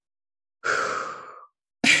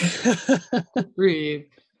Breathe.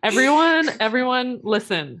 Everyone,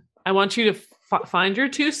 listen. I want you to find your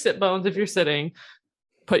two sit bones if you're sitting.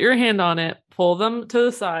 Put your hand on it. Pull them to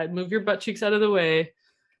the side. Move your butt cheeks out of the way.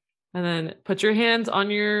 And then put your hands on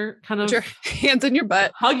your Put your hands in your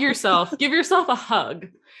butt. Hug yourself. Give yourself a hug.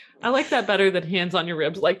 I like that better than hands on your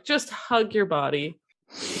ribs. Like, just hug your body.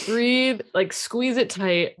 Breathe, like squeeze it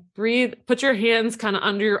tight. Breathe. Put your hands kind of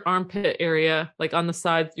under your armpit area, like on the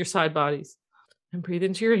side, your side bodies. And breathe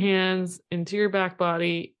into your hands, into your back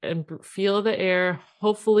body, and feel the air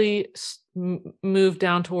hopefully move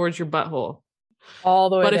down towards your butthole. All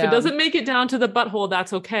the way down. But if it doesn't make it down to the butthole,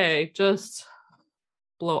 that's okay. Just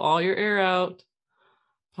blow all your air out.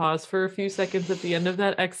 Pause for a few seconds at the end of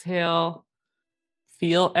that exhale.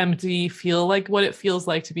 Feel empty. Feel like what it feels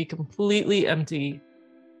like to be completely empty.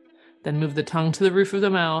 Then move the tongue to the roof of the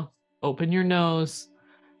mouth. Open your nose.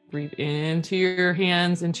 Breathe into your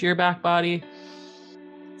hands, into your back body.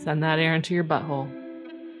 Send that air into your butthole.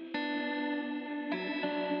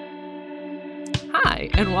 Hi,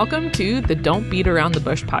 and welcome to the Don't Beat Around the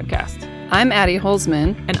Bush podcast. I'm Addie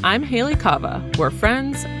Holzman. And I'm Haley Kava. We're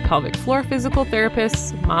friends, pelvic floor physical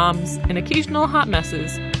therapists, moms, and occasional hot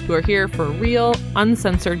messes who are here for real,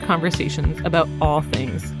 uncensored conversations about all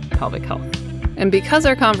things pelvic health. And because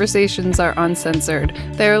our conversations are uncensored,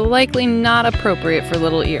 they're likely not appropriate for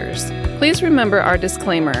little ears. Please remember our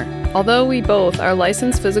disclaimer. Although we both are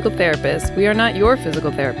licensed physical therapists, we are not your physical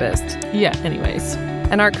therapist. Yeah, anyways.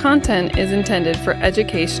 And our content is intended for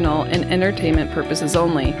educational and entertainment purposes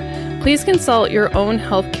only. Please consult your own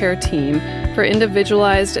healthcare team for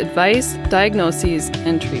individualized advice, diagnoses,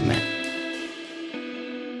 and treatment.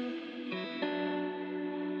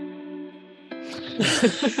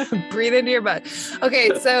 Breathe into your butt.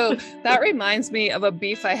 Okay, so that reminds me of a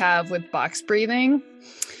beef I have with box breathing.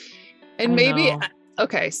 And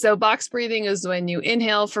okay, so box breathing is when you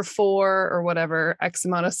inhale for 4 or whatever, X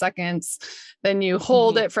amount of seconds, then you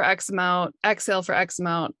hold it for X amount, exhale for X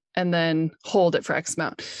amount, and then hold it for X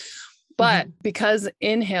amount. But because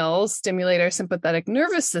inhales stimulate our sympathetic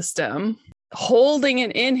nervous system, holding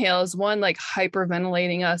an inhale is one, like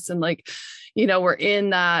hyperventilating us and like, you know, we're in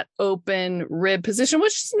that open rib position,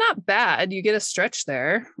 which is not bad. You get a stretch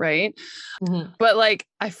there, right? But like,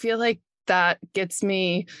 I feel like that gets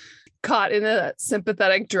me caught in a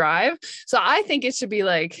sympathetic drive. So I think it should be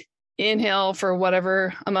like inhale for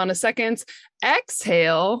whatever amount of seconds,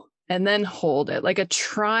 exhale, and then hold it like a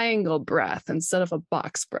triangle breath instead of a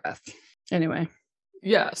box breath. Anyway.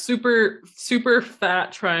 Yeah. Super, super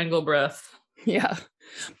fat triangle breath. Yeah.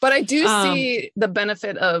 But I do see the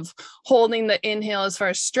benefit of holding the inhale as far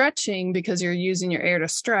as stretching because you're using your air to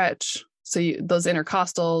stretch. So those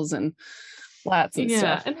intercostals and lats and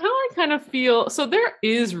stuff. And how I kind of feel, so there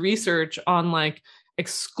is research on like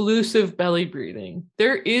exclusive belly breathing.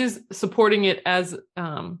 There is supporting it as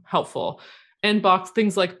helpful. And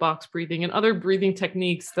things like box breathing and other breathing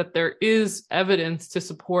techniques that there is evidence to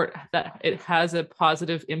support that it has a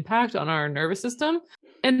positive impact on our nervous system.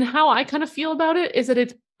 And how I kind of feel about it is that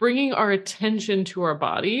it's bringing our attention to our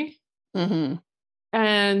body. And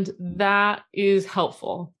that is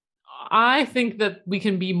helpful. I think that we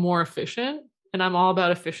can be more efficient, and I'm all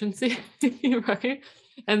about efficiency, right?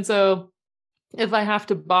 And so if I have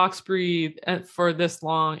to box breathe for this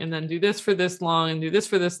long and then do this for this long and do this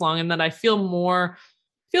for this long, and then I feel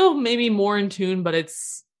maybe more in tune, but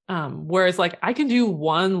it's whereas like I can do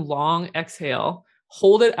one long exhale,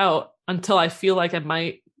 hold it out until I feel like I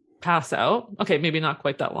might pass out. Okay, maybe not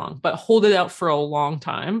quite that long, but hold it out for a long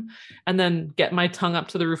time and then get my tongue up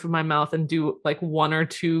to the roof of my mouth and do like 1 or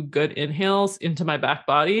 2 good inhales into my back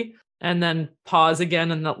body and then pause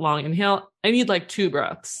again in that long inhale. I need like 2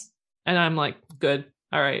 breaths. And I'm like, good.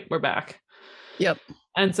 All right, we're back. Yep.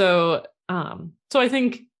 And so I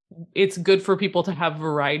think it's good for people to have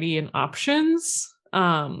variety and options.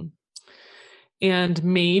 And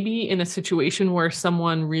maybe in a situation where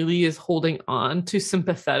someone really is holding on to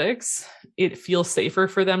sympathetics, it feels safer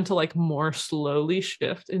for them to like more slowly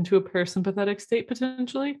shift into a parasympathetic state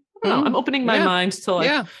potentially. I don't know. I'm opening my mind to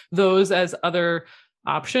like those as other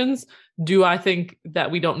options. Do I think that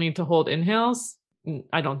we don't need to hold inhales?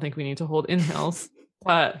 I don't think we need to hold inhales,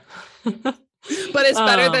 but it's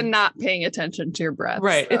better than not paying attention to your breath.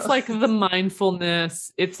 Right. So. It's like the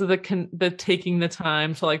mindfulness. It's the taking the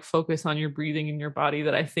time to like focus on your breathing in your body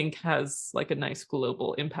that I think has like a nice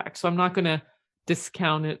global impact. So I'm not going to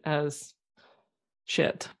discount it as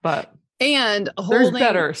shit, but there's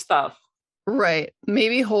better stuff. Right.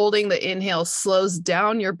 Maybe holding the inhale slows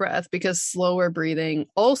down your breath because slower breathing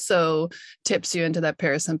also tips you into that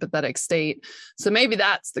parasympathetic state. So maybe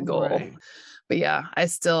that's the goal. Right. But yeah, I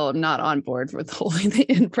still am not on board with holding the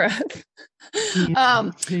in-breath.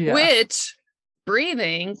 Yeah. Which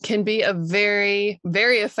breathing can be a very,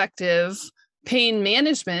 very effective pain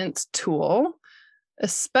management tool,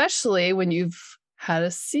 especially when you've had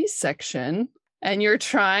a C-section and you're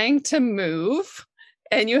trying to move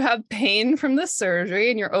and you have pain from the surgery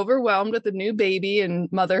and you're overwhelmed with a new baby and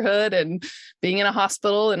motherhood and being in a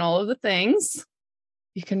hospital and all of the things.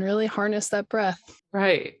 You can really harness that breath.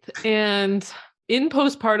 Right. And in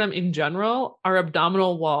postpartum in general, our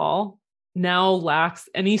abdominal wall now lacks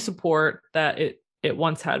any support that it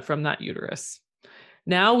once had from that uterus.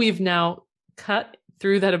 Now we've cut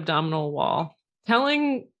through that abdominal wall,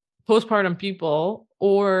 telling postpartum people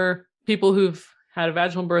or people who've had a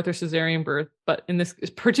vaginal birth or cesarean birth, but in this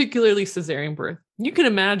particularly cesarean birth, you can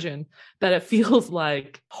imagine that it feels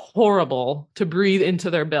like horrible to breathe into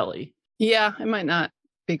their belly. Yeah, it might not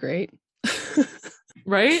be great.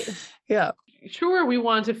 Right? Yeah. Sure, we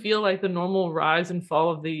want to feel like the normal rise and fall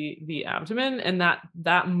of the abdomen, and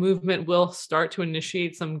that movement will start to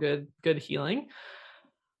initiate some good healing.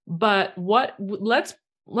 But let's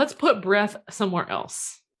put breath somewhere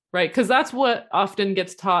else, right? Because that's what often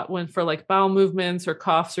gets taught when for like bowel movements or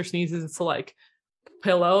coughs or sneezes. It's like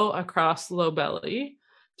pillow across the low belly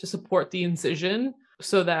to support the incision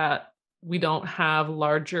so that we don't have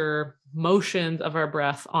larger motions of our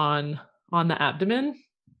breath on the abdomen,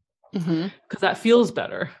 because that feels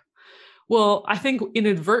better. Well, I think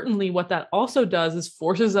inadvertently what that also does is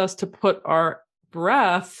forces us to put our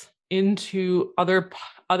breath into other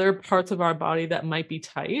parts of our body that might be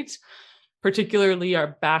tight, particularly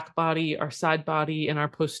our back body, our side body, and our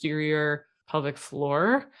posterior pelvic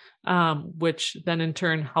floor, which then in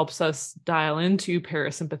turn helps us dial into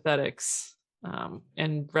parasympathetics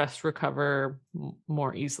and rest, recover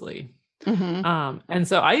more easily. And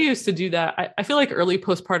so I used to do that. I feel like early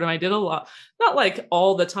postpartum, I did a lot, not like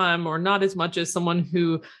all the time or not as much as someone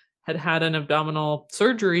who had an abdominal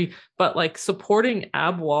surgery, but like supporting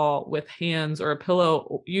ab wall with hands or a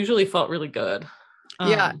pillow usually felt really good.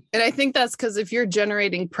 Yeah. And I think that's because if you're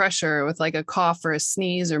generating pressure with like a cough or a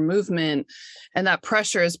sneeze or movement, and that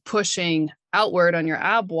pressure is pushing outward on your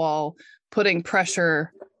ab wall, putting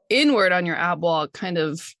pressure inward on your ab wall, kind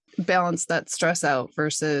of balance that stress out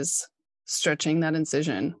versus stretching that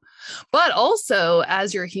incision. But also,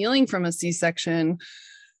 as you're healing from a C-section,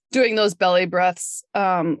 doing those belly breaths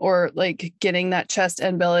or like getting that chest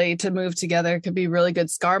and belly to move together could be really good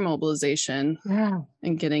scar mobilization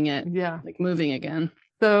and getting it like moving again.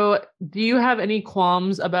 So do you have any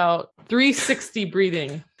qualms about 360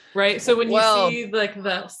 breathing? Right. So when you see like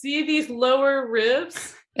see these lower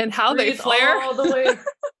ribs and how they flare all the way.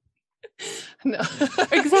 No.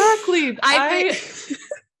 Exactly.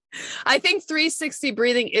 I think 360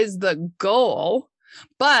 breathing is the goal,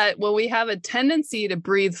 but when we have a tendency to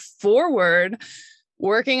breathe forward,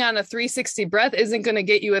 working on a 360 breath isn't going to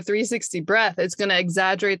get you a 360 breath. It's going to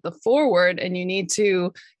exaggerate the forward, and you need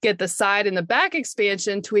to get the side and the back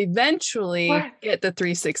expansion to eventually get the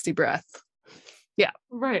 360 breath. Yeah.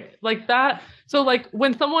 Right. Like that. So like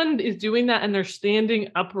when someone is doing that and they're standing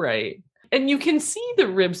upright and you can see the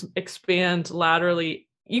ribs expand laterally,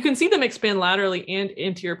 you can see them expand laterally and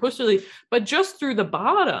anterior posteriorly, but just through the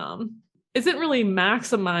bottom isn't really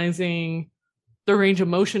maximizing the range of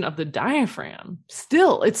motion of the diaphragm. It's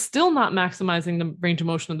still not maximizing the range of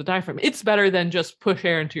motion of the diaphragm. It's better than just push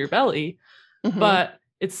air into your belly, but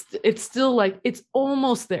it's still like, it's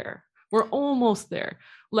almost there. We're almost there.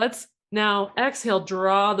 Let's now exhale,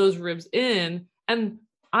 draw those ribs in. And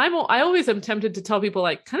I always am tempted to tell people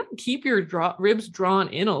like, kind of keep your ribs drawn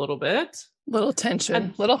in a little bit. Little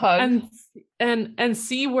tension, little hug. And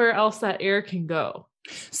see where else that air can go.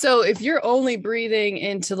 So if you're only breathing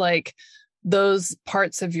into like those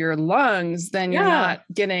parts of your lungs, then you're not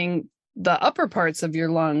getting the upper parts of your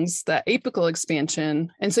lungs, the apical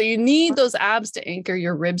expansion. And so you need those abs to anchor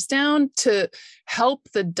your ribs down to help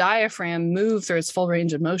the diaphragm move through its full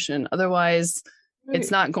range of motion. Otherwise,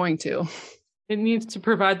 it's not going to. It needs to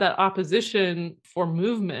provide that opposition for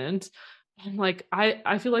movement. And like,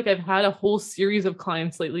 I feel like I've had a whole series of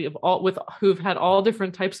clients lately who've had all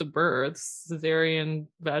different types of births, cesarean,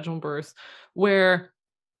 vaginal births, where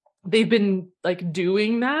they've been like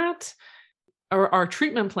doing that. Our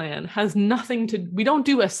treatment plan has we don't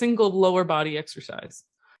do a single lower body exercise.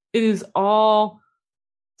 It is all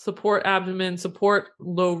support abdomen, support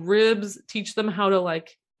low ribs, teach them how to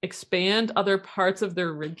like expand other parts of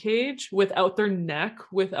their rib cage without their neck,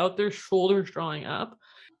 without their shoulders drawing up.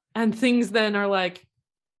 And things then are like,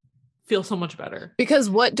 feel so much better. Because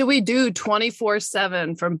what do we do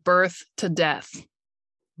 24/7 from birth to death?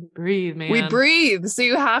 Breathe, We man. breathe. So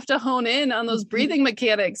you have to hone in on those breathing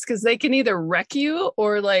mechanics because they can either wreck you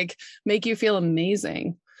or like make you feel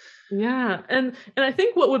amazing. Yeah. And I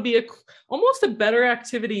think what would be almost a better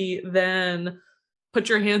activity than put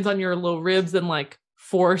your hands on your low ribs and like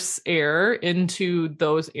force air into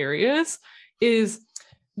those areas is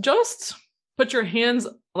just put your hands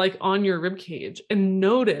like on your rib cage and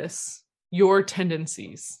notice your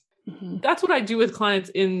tendencies. Mm-hmm. That's what I do with clients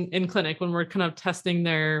in clinic when we're kind of testing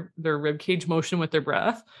their rib cage motion with their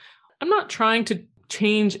breath. I'm not trying to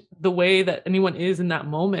change the way that anyone is in that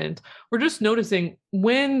moment. We're just noticing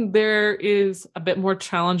when there is a bit more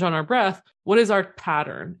challenge on our breath, what is our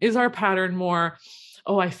pattern? Is our pattern more,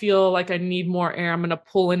 oh, I feel like I need more air, I'm going to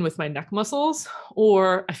pull in with my neck muscles,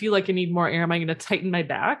 or I feel like I need more air, am I going to tighten my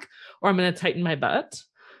back, or I'm going to tighten my butt?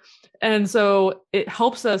 And so it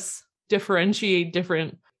helps us differentiate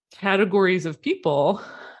different categories of people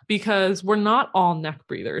because we're not all neck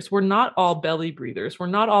breathers. We're not all belly breathers. We're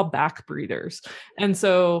not all back breathers. And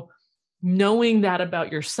so knowing that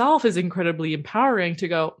about yourself is incredibly empowering to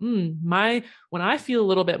go, when I feel a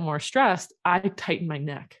little bit more stressed, I tighten my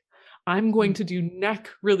neck. I'm going to do neck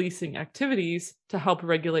releasing activities to help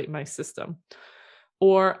regulate my system.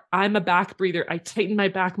 Or I'm a back breather. I tighten my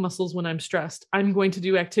back muscles when I'm stressed. I'm going to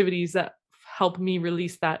do activities that help me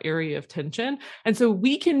release that area of tension. And so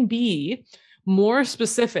we can be more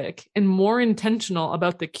specific and more intentional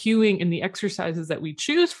about the cueing and the exercises that we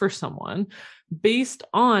choose for someone based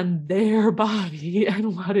on their body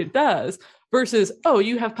and what it does versus, oh,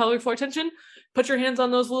 you have pelvic floor tension, put your hands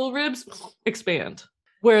on those little ribs, expand,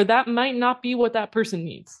 where that might not be what that person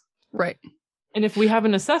needs. Right. And if we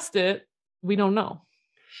haven't assessed it, we don't know.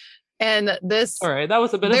 And this, all right, that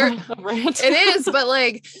was a bit of a rant. It is, but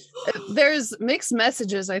like there's mixed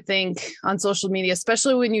messages, I think, on social media,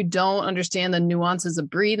 especially when you don't understand the nuances of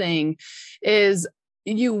breathing, is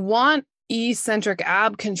you want eccentric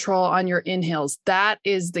ab control on your inhales. That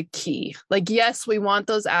is the key. Like, yes, we want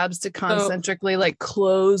those abs to concentrically like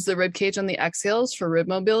close the rib cage on the exhales for rib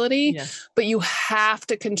mobility, but you have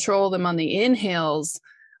to control them on the inhales.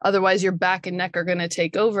 Otherwise, your back and neck are going to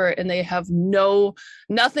take over and they have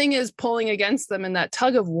nothing is pulling against them in that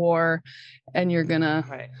tug of war. And you're going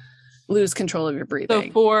to lose control of your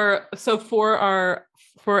breathing. So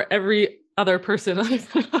for every other person,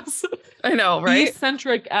 I know, right?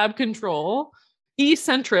 Eccentric ab control,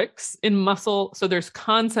 eccentrics in muscle. So there's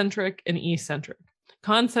concentric and eccentric.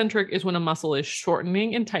 Concentric is when a muscle is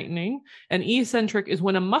shortening and tightening, and eccentric is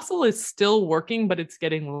when a muscle is still working, but it's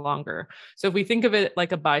getting longer. So if we think of it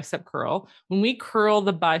like a bicep curl, when we curl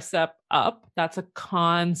the bicep up, that's a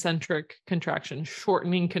concentric contraction,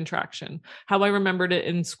 shortening contraction. How I remembered it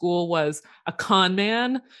in school was a con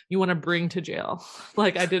man you want to bring to jail.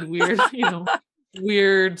 Like I did weird,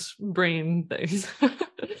 weird brain things.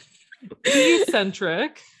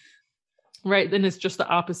 Eccentric, right, then it's just the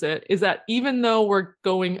opposite, is that even though we're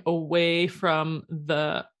going away from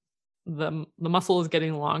the muscle is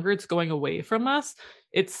getting longer, it's going away from us,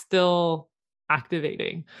 it's still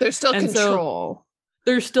activating. There's still control. So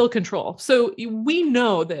there's still control. So we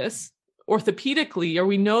know this orthopedically, or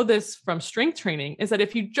we know this from strength training, is that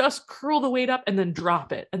if you just curl the weight up and then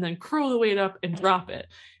drop it, and then curl the weight up and drop it,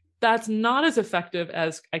 that's not as effective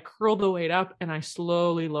as I curl the weight up and I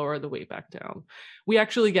slowly lower the weight back down. We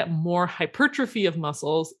actually get more hypertrophy of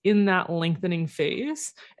muscles in that lengthening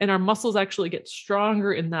phase, and our muscles actually get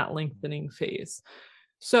stronger in that lengthening phase.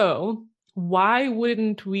 So why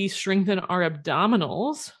wouldn't we strengthen our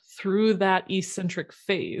abdominals through that eccentric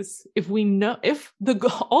phase if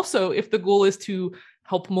the goal is to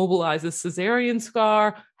help mobilize a cesarean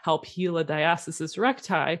scar, help heal a diastasis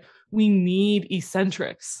recti, we need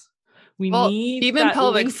eccentrics. We need even that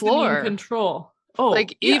pelvic floor control.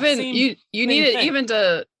 Like even you need it even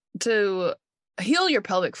to heal your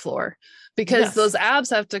pelvic floor, because those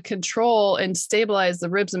abs have to control and stabilize the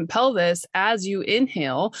ribs and pelvis as you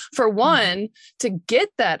inhale, for one, to get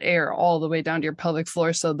that air all the way down to your pelvic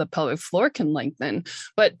floor so the pelvic floor can lengthen,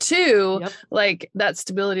 but two, like that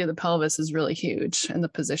stability of the pelvis is really huge in the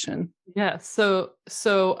position.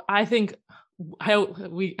 So I think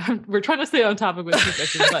we're trying to stay on topic with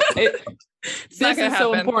C-section, but this is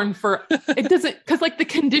so important for it doesn't, because like the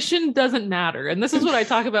condition doesn't matter. And this is what I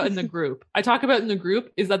talk about in the group.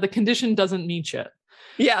 Is that the condition doesn't mean shit.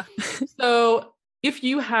 Yeah. So if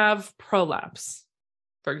you have prolapse,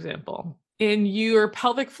 for example, and your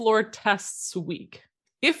pelvic floor tests weak,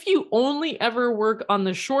 if you only ever work on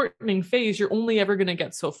the shortening phase, you're only ever going to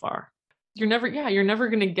get so far. You're never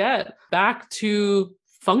going to get back to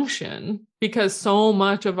function, because so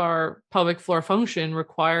much of our pelvic floor function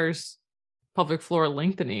requires pelvic floor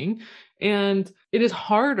lengthening, and it is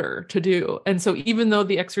harder to do. And so even though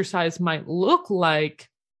the exercise might look like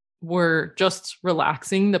we're just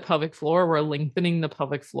relaxing the pelvic floor, we're lengthening the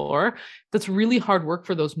pelvic floor, that's really hard work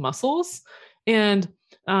for those muscles. And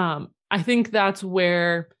I think that's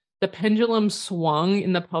where the pendulum swung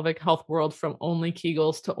in the pelvic health world from only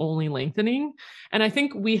Kegels to only lengthening. And I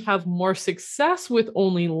think we have more success with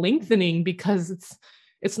only lengthening because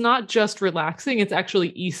it's not just relaxing, it's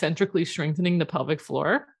actually eccentrically strengthening the pelvic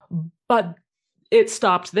floor. But it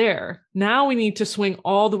stopped there. Now we need to swing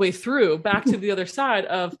all the way through back to the other side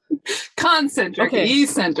of concentric,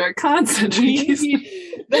 eccentric, concentric.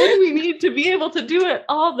 Then we need to be able to do it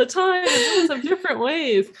all the time in lots of different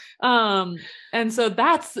ways. And so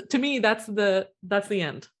that's, to me, that's the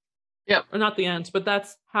end. Yep. Or not the end, but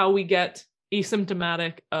that's how we get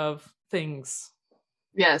asymptomatic of things.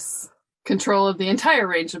 Yes. Control of the entire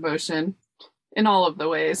range of motion in all of the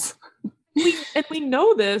ways. We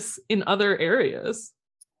know this in other areas,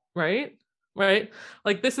 right?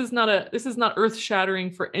 Like this is not earth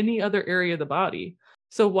shattering for any other area of the body.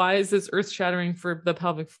 So why is this earth shattering for the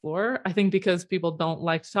pelvic floor? I think because people don't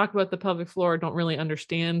like to talk about the pelvic floor, don't really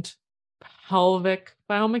understand pelvic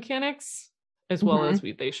biomechanics as well as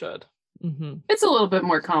they should. Mm-hmm. It's a little bit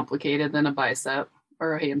more complicated than a bicep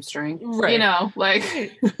or a hamstring, right? You know, like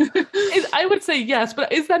I would say yes,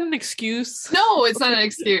 but is that an excuse? No, it's not an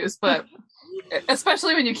excuse, but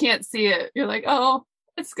especially when you can't see it, you're like, oh,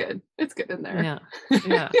 it's good in there.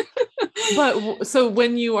 Yeah. But so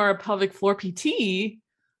when you are a pelvic floor PT,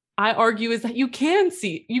 I argue is that you can't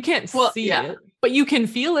see it, but you can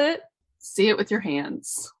feel it. See it with your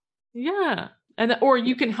hands. Yeah. Or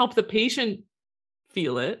you can help the patient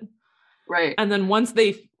feel it. Right. And then once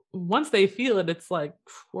they feel it, it's like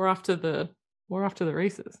we're off to the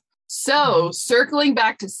races. So circling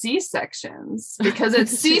back to C-sections, because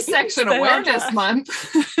it's C-section awareness month.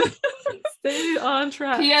 Stay on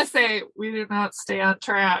track. PSA, we do not stay on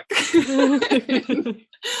track.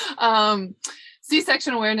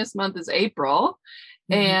 C-section awareness month is April.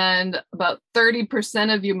 And about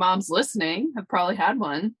 30% of you moms listening have probably had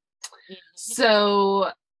one. So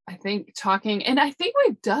I think I think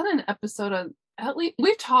we've done an episode on, at least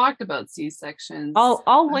we've talked about C-sections.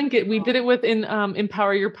 I'll link it. We did it with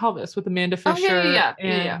Empower Your Pelvis with Amanda Fisher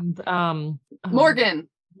and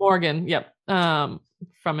Morgan. Yep.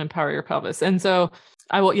 From Empower Your Pelvis. And so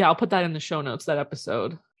I'll put that in the show notes, that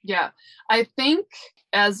episode. Yeah. I think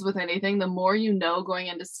as with anything, the more you know going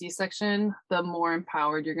into C-section, the more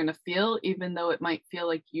empowered you're going to feel, even though it might feel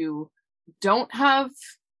like you don't have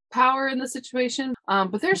power in the situation.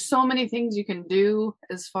 But there's so many things you can do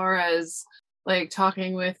as far as like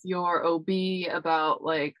talking with your OB about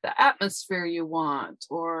like the atmosphere you want,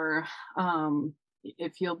 or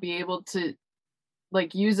if you'll be able to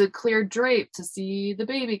like use a clear drape to see the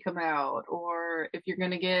baby come out, or if you're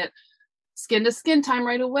going to get skin to skin time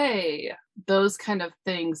right away, those kind of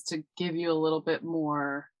things to give you a little bit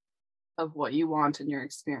more of what you want in your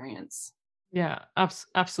experience. Yeah,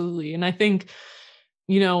 absolutely. And I think,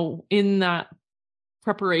 in that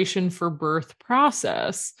preparation for birth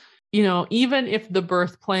process, even if the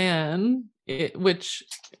birth plan, which,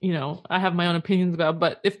 I have my own opinions about,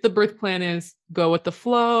 but if the birth plan is go with the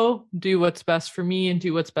flow, do what's best for me and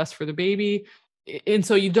do what's best for the baby, and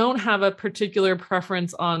so you don't have a particular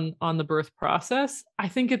preference on the birth process, I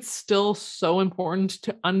think it's still so important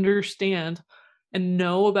to understand and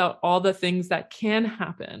know about all the things that can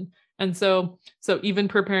happen. And so even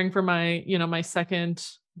preparing for my, my second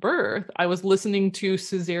birth, I was listening to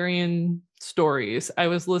cesarean stories. I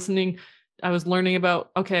was learning about,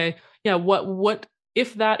 okay, yeah, what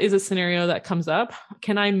if that is a scenario that comes up,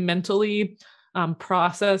 can I mentally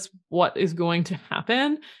process what is going to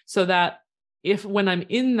happen so that if when I'm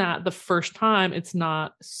in that the first time, it's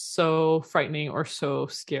not so frightening or so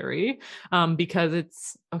scary, because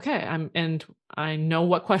it's okay. I know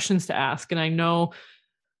what questions to ask, and I know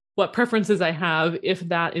what preferences I have if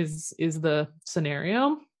that is the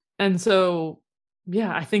scenario. And so,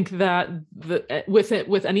 yeah, I think that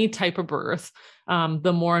with any type of birth,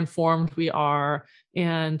 the more informed we are,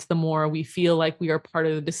 and the more we feel like we are part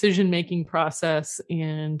of the decision-making process,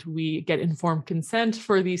 and we get informed consent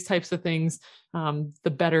for these types of things,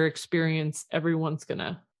 the better experience everyone's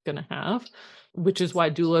gonna have, which is why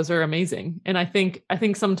doulas are amazing. And I think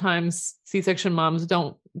sometimes C-section moms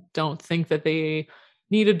don't think that they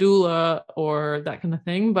need a doula or that kind of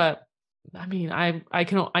thing, but I mean, I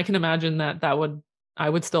can imagine that I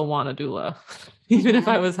would still want a doula, even if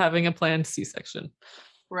I was having a planned C-section.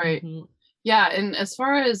 Right. Mm-hmm. Yeah. And as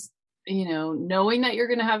far as, knowing that you're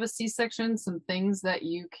going to have a C-section, some things that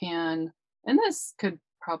you can, and this could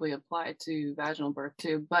probably apply to vaginal birth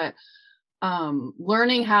too, but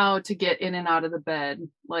learning how to get in and out of the bed,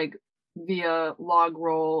 like via log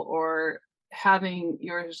roll, or having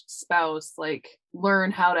your spouse like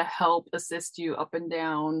learn how to help assist you up and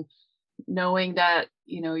down, knowing that,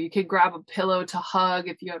 you know, you could grab a pillow to hug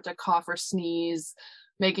if you have to cough or sneeze,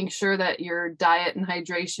 making sure that your diet and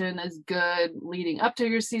hydration is good leading up to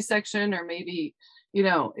your C-section, or maybe, you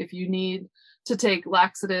know, if you need to take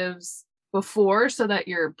laxatives before so that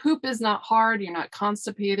your poop is not hard, you're not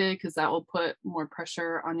constipated, because that will put more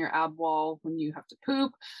pressure on your ab wall when you have to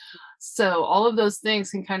poop. So all of those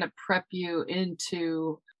things can kind of prep you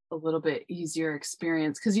into a little bit easier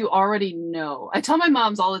experience, because you already know. I tell my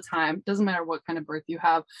moms all the time, doesn't matter what kind of birth you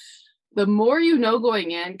have, the more you know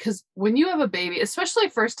going in, because when you have a baby, especially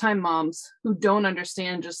first time moms who don't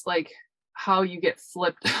understand just like how you get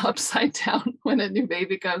flipped upside down when a new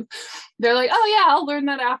baby comes, they're like, oh yeah, I'll learn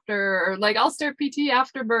that after, or like I'll start PT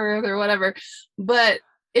after birth or whatever. But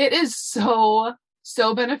it is so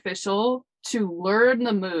beneficial to learn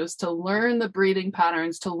the moves, to learn the breathing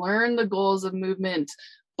patterns, to learn the goals of movement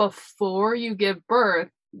before you give birth,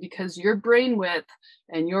 because your brain width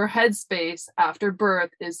and your headspace after birth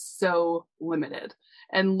is so limited,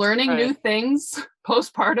 and learning new things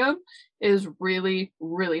postpartum is really,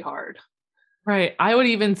 really hard. Right. I would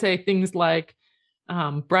even say things like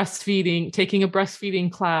breastfeeding, taking a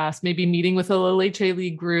breastfeeding class, maybe meeting with a LHA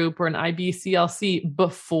league group or an IBCLC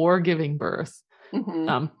before giving birth,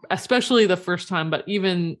 especially the first time, but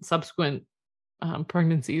even subsequent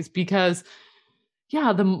pregnancies, because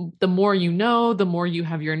the more you know, the more you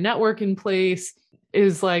have your network in place,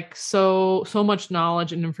 is like so much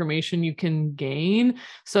knowledge and information you can gain,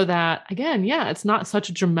 so that again, it's not such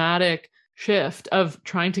a dramatic shift of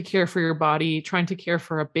trying to care for your body, trying to care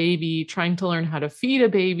for a baby, trying to learn how to feed a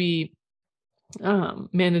baby,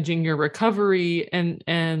 managing your recovery,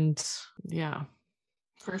 and yeah,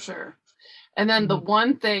 for sure. And then the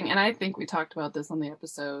one thing, and I think we talked about this on the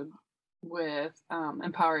episode with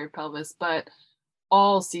Empower Your Pelvis, but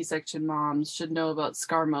all C-section moms should know about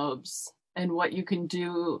scar mobs and what you can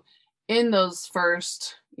do in those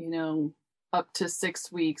first, you know, up to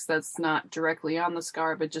 6 weeks. That's not directly on the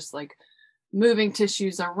scar, but just like moving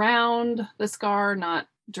tissues around the scar, not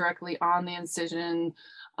directly on the incision,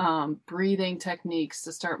 breathing techniques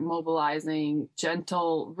to start mobilizing,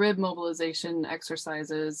 gentle rib mobilization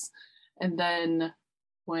exercises. And then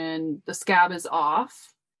when the scab is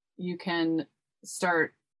off, you can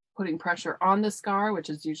start putting pressure on the scar, which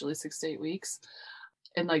is usually 6 to 8 weeks,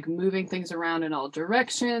 and like moving things around in all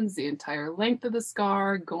directions, the entire length of the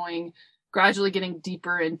scar, gradually getting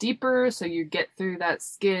deeper and deeper, so you get through that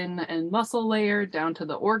skin and muscle layer down to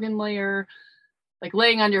the organ layer. Like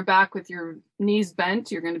laying on your back with your knees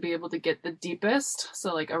bent, you're going to be able to get the deepest,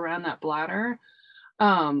 so like around that bladder,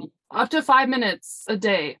 up to 5 minutes a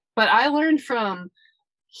day. But I learned from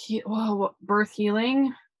Birth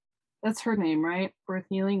Healing, that's her name, right? Birth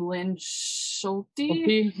Healing, Lynn Schulte.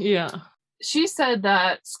 Yeah. She said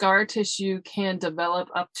that scar tissue can develop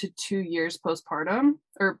up to 2 years postpartum,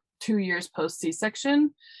 or 2 years post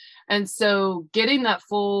C-section. And so getting that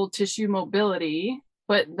full tissue mobility,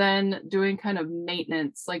 but then doing kind of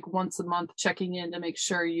maintenance, like once a month, checking in to make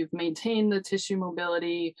sure you've maintained the tissue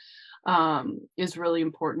mobility, is really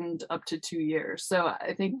important up to 2 years. So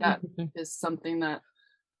I think that is something that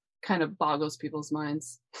kind of boggles people's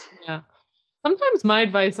minds. Yeah. Sometimes my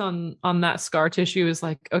advice on that scar tissue is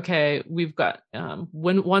like, okay, we've got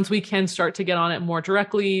once we can start to get on it more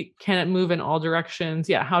directly, can it move in all directions?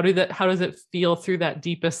 Yeah, how does it feel through that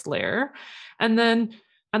deepest layer? And then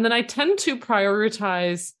I tend to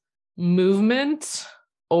prioritize movement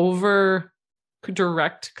over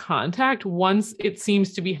direct contact. Once it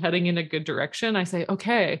seems to be heading in a good direction, I say,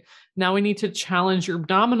 okay, now we need to challenge your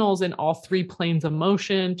abdominals in all 3 planes of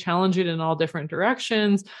motion, challenge it in all different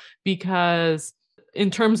directions, because in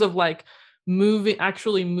terms of like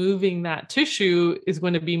actually moving that tissue is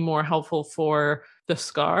going to be more helpful for the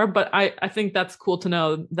scar. But I think that's cool to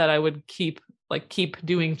know that I would keep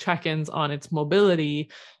doing check-ins on its mobility.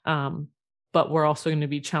 But we're also going to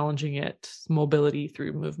be challenging its mobility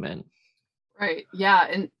through movement. Right. Yeah.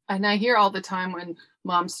 And I hear all the time when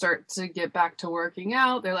moms start to get back to working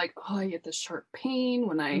out, they're like, oh, I get this sharp pain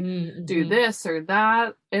when I do this or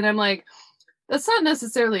that. And I'm like, that's not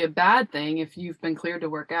necessarily a bad thing if you've been cleared to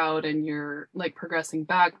work out and you're like progressing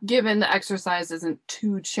back, given the exercise isn't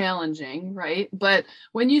too challenging, right? But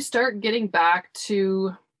when you start getting back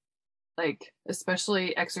to like,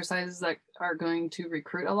 especially exercises that are going to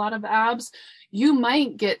recruit a lot of abs, you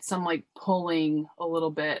might get some like pulling a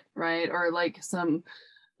little bit, right? Or like some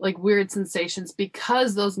like weird sensations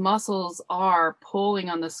because those muscles are pulling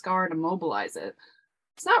on the scar to mobilize it.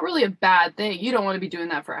 It's not really a bad thing. You don't want to be doing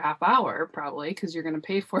that for a half hour, probably, because you're going to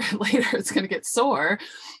pay for it later. It's going to get sore.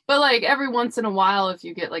 But like every once in a while, if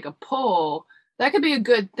you get like a pull, that could be a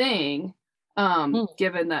good thing,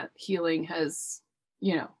 given that healing has,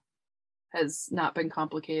 has not been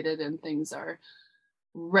complicated and things are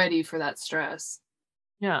ready for that stress.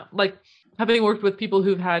 Yeah. Like having worked with people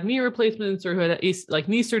who've had knee replacements or who had like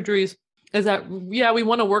knee surgeries, is that, yeah, we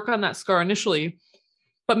want to work on that scar initially.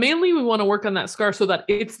 But mainly we want to work on that scar so that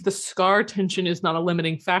it's the scar tension is not a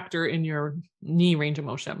limiting factor in your knee range of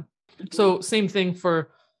motion. So same thing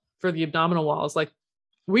for the abdominal walls. Like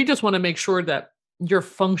we just want to make sure that your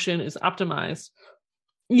function is optimized,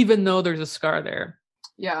 even though there's a scar there.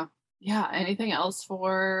 Yeah. Yeah. Anything else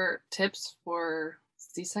for tips for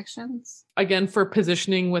C-sections? Again, for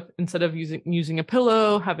positioning with, instead of using a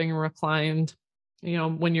pillow, having a reclined,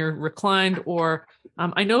 when you're reclined, or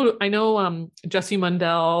I know Jessie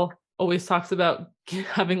Mundell always talks about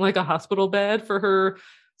having like a hospital bed for her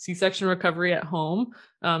C-section recovery at home,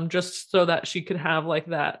 just so that she could have like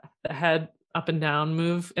the head up and down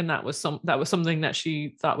move. And that was something that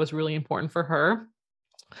she thought was really important for her,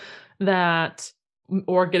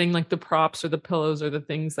 or getting like the props or the pillows or the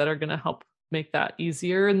things that are going to help make that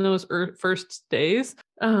easier in those first days.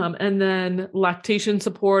 And then lactation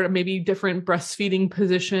support, or maybe different breastfeeding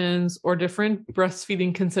positions or different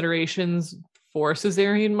breastfeeding considerations for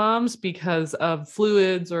cesarean moms because of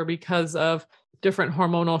fluids or because of different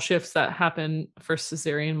hormonal shifts that happen for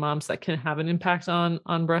cesarean moms that can have an impact on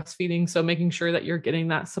breastfeeding. So making sure that you're getting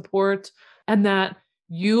that support and that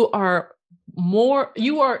you are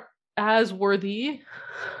as worthy,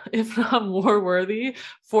 if not more worthy,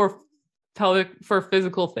 for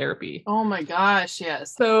physical therapy. Oh my gosh,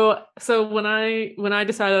 yes. So when I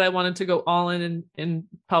decided I wanted to go all in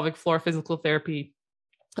pelvic floor physical therapy,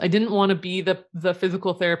 I didn't want to be the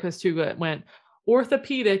physical therapist who went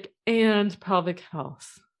orthopedic and pelvic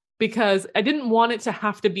health, because I didn't want it to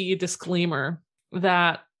have to be a disclaimer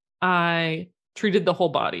that I treated the whole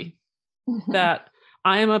body, that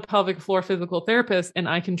I am a pelvic floor physical therapist and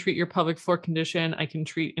I can treat your pelvic floor condition. I can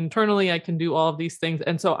treat internally. I can do all of these things.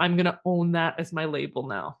 And so I'm going to own that as my label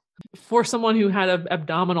now. For someone who had an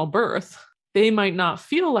abdominal birth, they might not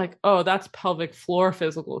feel like, oh, that's pelvic floor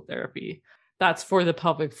physical therapy. That's for the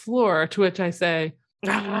pelvic floor, to which I say,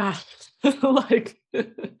 like,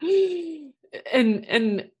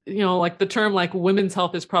 and like the term like women's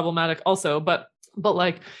health is problematic also, but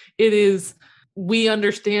like it is, we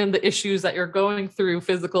understand the issues that you're going through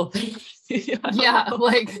physical things. Yeah.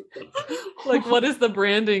 Like what is the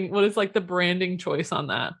branding choice on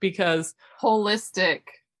that? Because holistic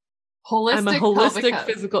I'm a holistic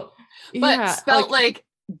physical, but spelled like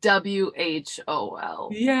WHOL.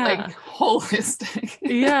 Yeah. Like holistic.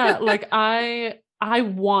 Yeah. Like I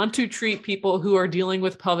want to treat people who are dealing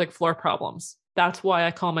with pelvic floor problems. That's why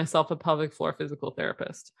I call myself a pelvic floor physical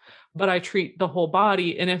therapist, but I treat the whole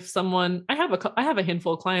body. And if someone, I have a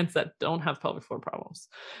handful of clients that don't have pelvic floor problems.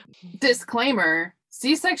 Disclaimer,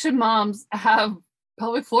 C-section moms have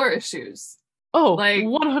pelvic floor issues. Oh, like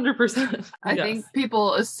 100%. I think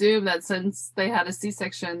people assume that since they had a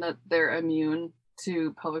C-section that they're immune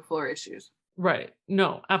to pelvic floor issues. Right.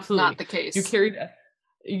 No, absolutely. Not the case.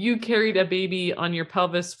 You carried a baby on your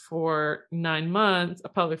pelvis for 9 months, a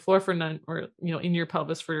pelvic floor for 9, or, in your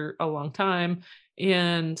pelvis for a long time.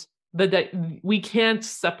 And we can't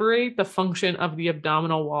separate the function of the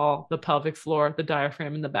abdominal wall, the pelvic floor, the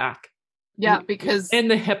diaphragm, and the back. Yeah, because...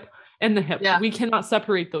 And the hip. Yeah. We cannot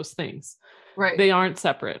separate those things. Right. They aren't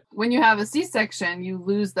separate. When you have a C-section, you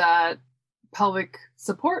lose that pelvic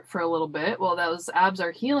support for a little bit. Well, those abs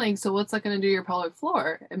are healing. So what's that going to do to your pelvic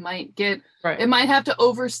floor? It might have to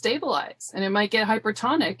overstabilize, and it might get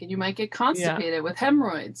hypertonic, and you might get constipated with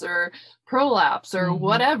hemorrhoids or prolapse or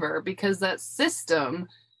whatever, because that system,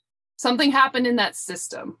 something happened in that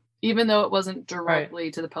system, even though it wasn't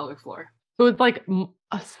directly to the pelvic floor. So it's like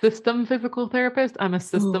a system physical therapist. I'm a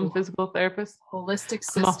system physical therapist. Holistic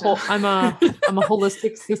system. I'm a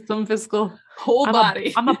holistic system physical whole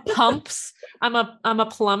body. I'm a pumps. I'm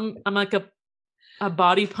like a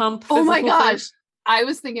body pump. Oh my gosh. Therapist. I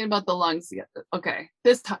was thinking about the lungs. Okay.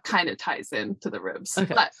 This kind of ties into the ribs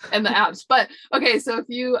and the abs. But okay. So if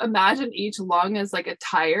you imagine each lung as like a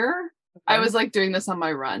tire, I was like doing this on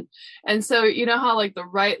my run. And so you know how like the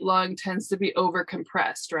right lung tends to be over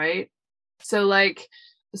compressed, right?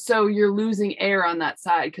 So you're losing air on that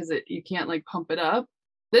side because you can't like pump it up.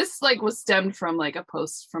 this like was stemmed from like a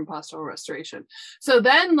post from postural restoration. So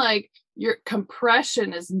then like your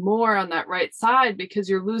compression is more on that right side because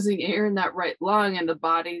you're losing air in that right lung and the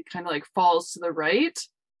body kind of like falls to the right,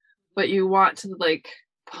 but you want to like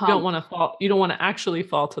pump. You don't want to fall. You don't want to actually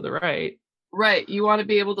fall to the right. Right. You want to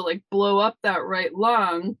be able to like blow up that right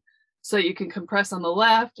lung so you can compress on the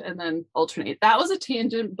left and then alternate. That was a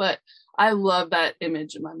tangent, but I love that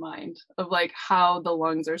image in my mind of like how the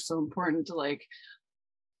lungs are so important to like,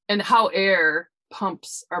 and how air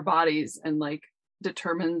pumps our bodies and like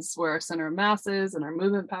determines where our center of mass is and our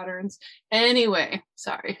movement patterns. Anyway,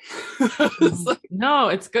 sorry. No,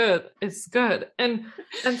 it's good. It's good. And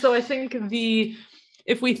so I think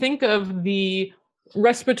if we think of the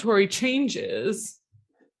respiratory changes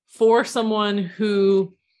for someone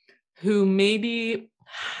who maybe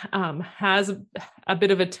has a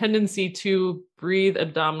bit of a tendency to breathe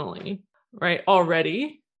abdominally, right?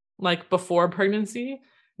 Already, like before pregnancy,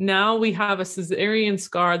 now we have a cesarean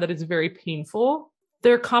scar that is very painful.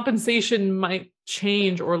 Their compensation might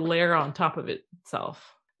change or layer on top of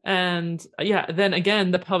itself. And then again,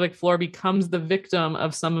 the pelvic floor becomes the victim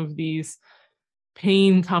of some of these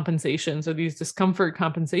pain compensations or these discomfort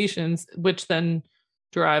compensations, which then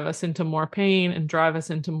drive us into more pain and drive us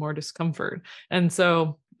into more discomfort. And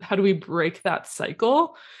so how do we break that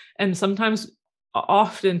cycle? And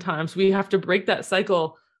oftentimes we have to break that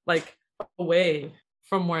cycle like away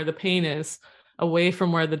from where the pain is, away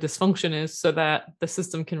from where the dysfunction is, so that the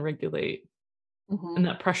system can regulate and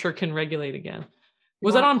that pressure can regulate again.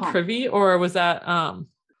 Was that on Privy or was that on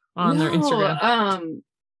their Instagram?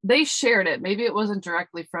 They shared it. Maybe it wasn't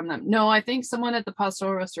directly from them. No, I think someone at the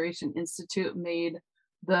Pastoral Restoration Institute made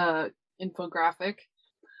the infographic.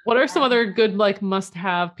 What are some other good, like,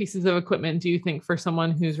 must-have pieces of equipment, do you think, for someone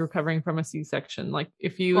who's recovering from a C-section? Like,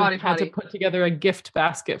 if you had to put together a gift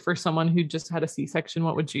basket for someone who just had a C-section,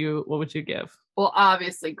 what would you give? Well,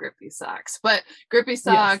 obviously grippy socks, but grippy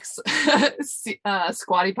socks, yes.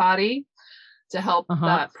 Squatty potty to help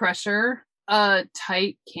that pressure, a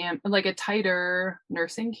tighter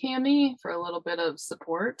nursing cami for a little bit of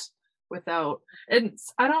support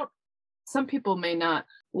some people may not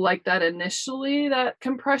like that initially, that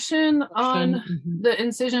compression on the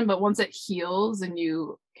incision, but once it heals and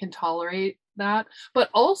you can tolerate that. But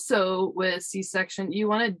also with C-section, you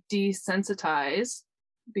want to desensitize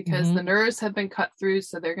because the nerves have been cut through,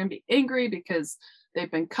 so they're going to be angry because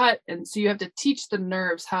they've been cut, and so you have to teach the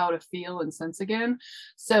nerves how to feel and sense again.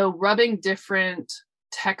 So rubbing different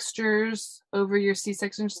textures over your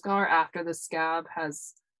C-section scar after the scab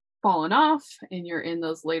has fallen off and you're in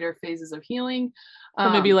those later phases of healing.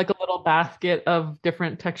 So maybe like a little basket of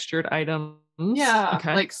different textured items. Yeah,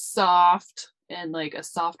 like soft and like a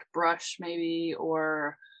soft brush maybe,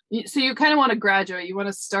 or so you kind of want to graduate. You want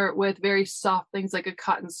to start with very soft things like a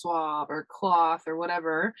cotton swab or cloth or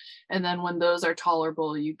whatever, and then when those are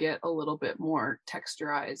tolerable, you get a little bit more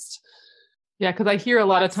texturized. Yeah, because I hear a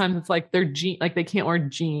lot of times it's like like they can't wear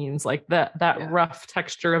jeans, like that rough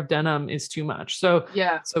texture of denim is too much. So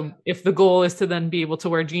so if the goal is to then be able to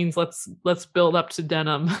wear jeans, let's build up to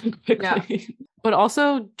denim quickly. But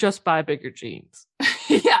also just buy bigger jeans.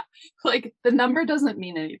 Yeah, like the number doesn't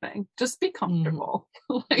mean anything. Just be comfortable.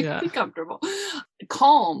 Be comfortable.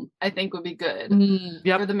 Calm, I think, would be good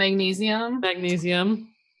for the magnesium.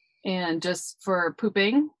 And just for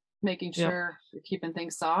pooping, making sure you're keeping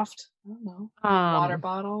things soft. I don't know. Water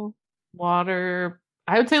bottle.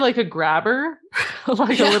 I would say like a grabber,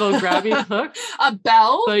 like a little grabby hook. A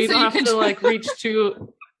bell. So you don't have to like reach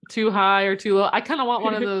too high or too low. I kind of want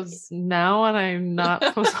one of those now, and I'm not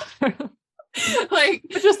supposed to. Like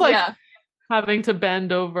just like having to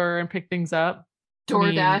bend over and pick things up.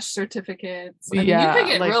 DoorDash certificates. You can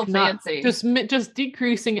get real fancy. Just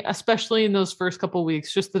decreasing, especially in those first couple of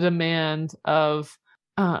weeks, just the demand of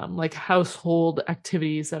like household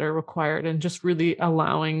activities that are required, and just really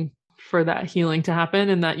allowing for that healing to happen,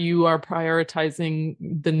 and that you are prioritizing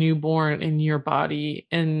the newborn in your body,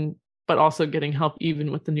 but also getting help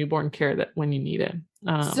even with the newborn care that when you need it.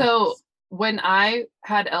 So when I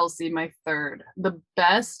had Elsie, my third, the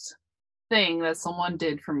best thing that someone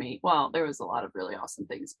did for me, well, there was a lot of really awesome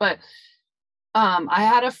things, but I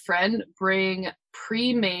had a friend bring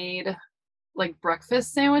pre-made like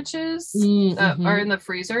breakfast sandwiches that are in the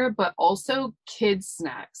freezer, but also kids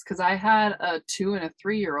snacks, because I had a 2 and a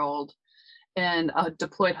 3-year-old and a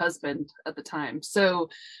deployed husband at the time. So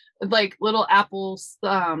like little apples,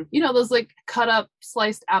 those like cut up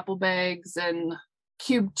sliced apple bags and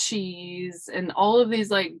cube cheese and all of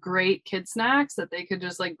these like great kid snacks that they could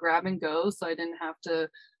just like grab and go, so I didn't have to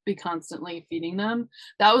be constantly feeding them.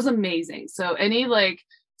 That was amazing. So any like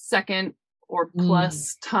second or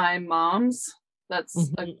plus time moms.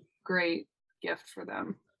 That's a great gift for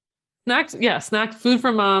them. Snacks, yeah, food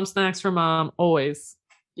for mom, snacks for mom, always.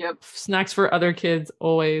 Yep. Snacks for other kids,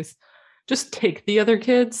 always. Just take the other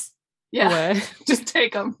kids away. Just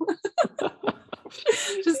take them.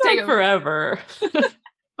 Just take them forever.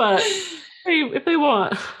 But hey, if they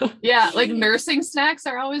want. Yeah, like nursing snacks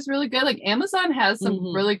are always really good. Like Amazon has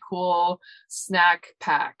some really cool snack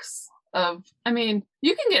packs of, I mean,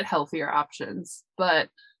 you can get healthier options, but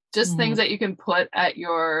just things that you can put at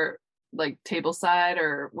your like table side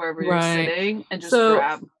or wherever you're sitting and just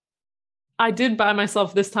grab. I did buy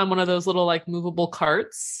myself this time one of those little like movable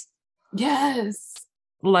carts. Yes.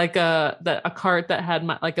 Like a cart that had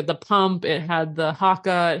the pump, it had the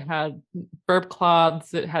haka, it had burp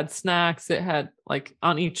cloths, it had snacks, it had like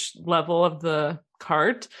on each level of the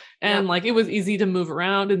cart, and like it was easy to move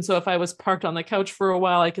around. And so if I was parked on the couch for a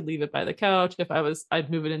while, I could leave it by the couch. If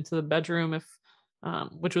I'd move it into the bedroom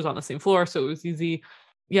which was on the same floor, so it was easy.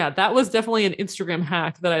 Yeah, that was definitely an Instagram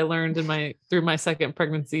hack that I learned through my second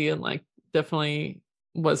pregnancy, and like definitely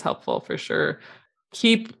was helpful for sure.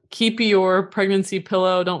 Keep your pregnancy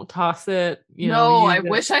pillow. Don't toss it. I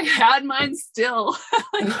wish I had mine still.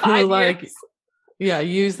 like 5 years. Yeah,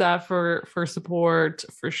 use that for support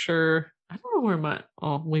for sure. I don't know where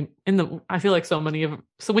I feel like so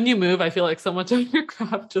when you move, I feel like so much of your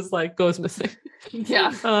crap just like goes missing.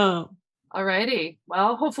 Yeah. Alrighty.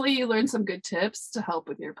 Well, hopefully you learned some good tips to help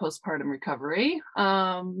with your postpartum recovery.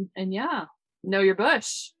 And yeah, know your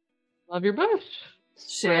bush. Love your bush.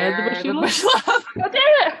 Share the bush love. God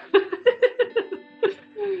damn it.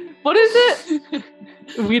 What is it?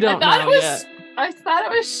 We don't know yet. I thought it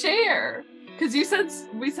was share. Because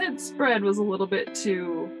we said spread was a little bit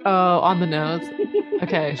too... Oh, on the nose.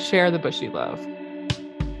 Okay, share the bushy love.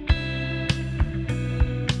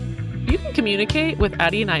 You can communicate with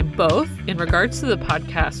Addie and I both in regards to the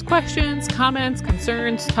podcast questions, comments,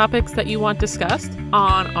 concerns, topics that you want discussed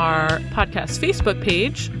on our podcast Facebook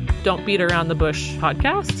page, Don't Beat Around the Bush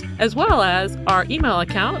Podcast, as well as our email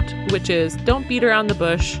account, which is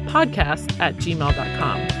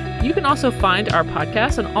don'tbeataroundthebushpodcast@gmail.com. You can also find our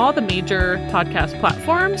podcast on all the major podcast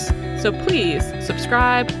platforms, so please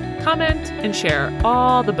subscribe, comment, and share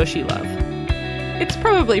all the bushy love. It's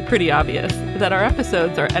probably pretty obvious that our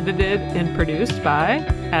episodes are edited and produced by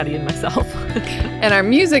Addie and myself. And our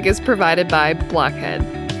music is provided by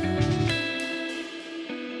Blockhead.